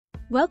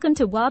Welcome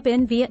to Hoa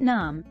Binh,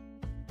 Vietnam.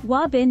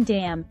 Hoa Binh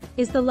Dam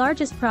is the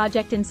largest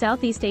project in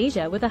Southeast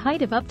Asia with a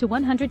height of up to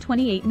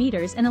 128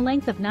 meters and a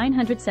length of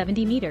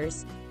 970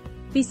 meters.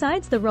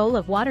 Besides the role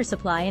of water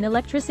supply and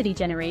electricity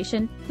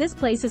generation, this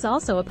place is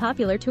also a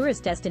popular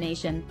tourist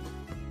destination.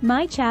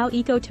 Mai Chau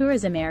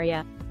Ecotourism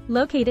Area.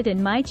 Located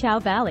in Mai Chau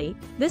Valley,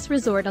 this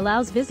resort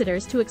allows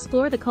visitors to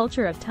explore the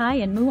culture of Thai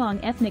and Muong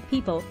ethnic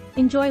people,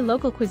 enjoy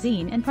local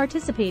cuisine and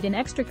participate in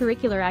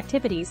extracurricular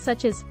activities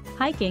such as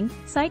hiking,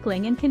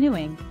 cycling and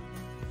canoeing.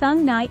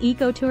 Thuong Nai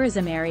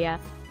Ecotourism Area.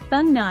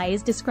 Thuong Nai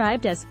is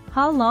described as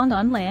Ha Long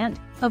on land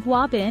of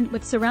Hoa Binh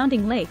with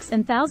surrounding lakes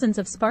and thousands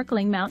of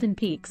sparkling mountain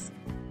peaks.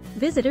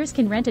 Visitors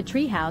can rent a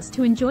treehouse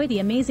to enjoy the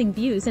amazing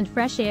views and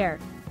fresh air.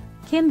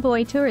 Kim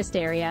Boi Tourist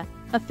Area.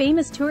 A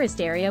famous tourist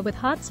area with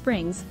hot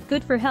springs,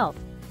 good for health.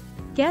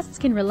 Guests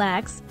can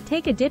relax,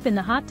 take a dip in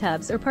the hot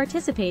tubs or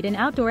participate in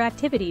outdoor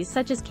activities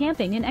such as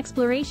camping and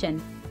exploration.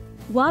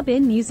 Hoa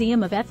Binh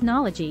Museum of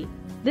Ethnology.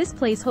 This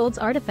place holds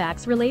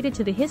artifacts related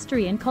to the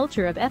history and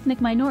culture of ethnic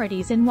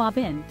minorities in Hoa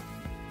Binh.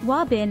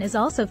 Hoa Binh is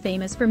also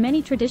famous for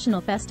many traditional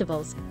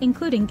festivals,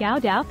 including Gao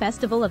Dao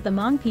Festival of the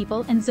Hmong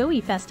people and Zoe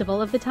Festival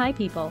of the Thai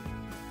people.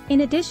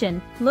 In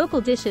addition,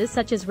 local dishes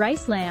such as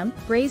rice lamb,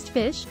 braised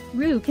fish,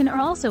 roo can are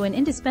also an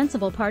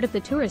indispensable part of the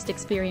tourist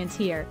experience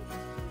here.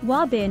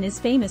 Hoa Binh is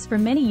famous for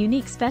many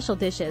unique special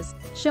dishes,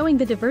 showing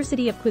the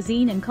diversity of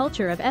cuisine and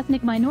culture of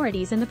ethnic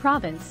minorities in the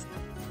province.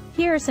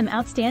 Here are some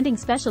outstanding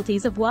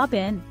specialties of Hoa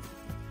Binh.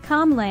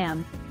 Cam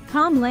lamb.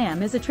 Cam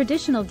lamb is a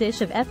traditional dish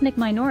of ethnic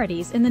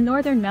minorities in the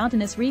northern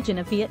mountainous region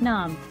of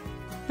Vietnam.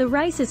 The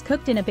rice is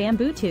cooked in a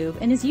bamboo tube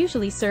and is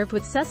usually served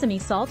with sesame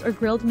salt or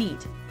grilled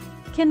meat.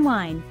 Can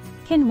wine.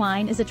 Can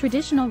wine is a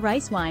traditional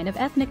rice wine of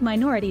ethnic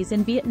minorities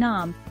in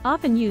Vietnam,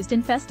 often used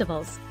in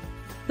festivals.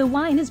 The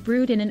wine is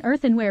brewed in an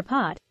earthenware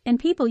pot, and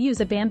people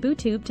use a bamboo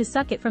tube to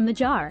suck it from the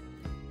jar.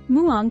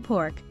 Muong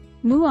pork.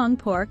 Muong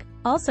pork,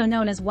 also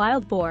known as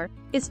wild boar,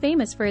 is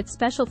famous for its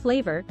special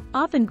flavor,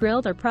 often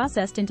grilled or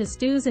processed into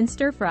stews and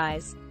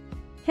stir-fries.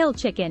 Hill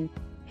chicken.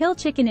 Hill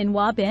chicken in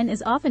Hoa Binh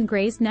is often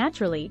grazed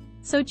naturally,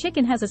 so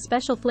chicken has a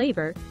special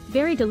flavor,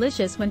 very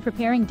delicious when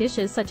preparing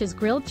dishes such as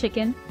grilled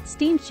chicken,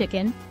 steamed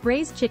chicken,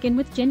 braised chicken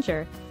with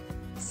ginger.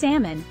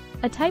 Salmon.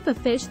 A type of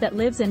fish that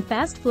lives in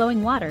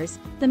fast-flowing waters,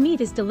 the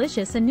meat is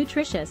delicious and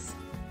nutritious.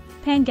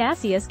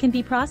 Pangasius can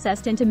be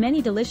processed into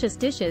many delicious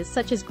dishes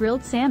such as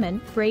grilled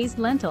salmon, braised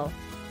lentil.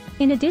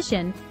 In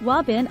addition,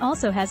 Hoa Binh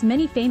also has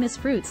many famous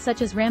fruits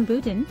such as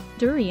rambutan,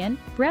 durian,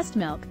 breast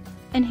milk,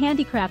 and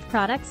handicraft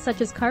products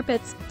such as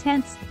carpets,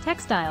 tents,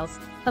 textiles,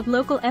 of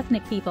local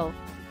ethnic people.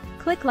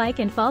 Click like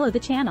and follow the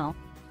channel.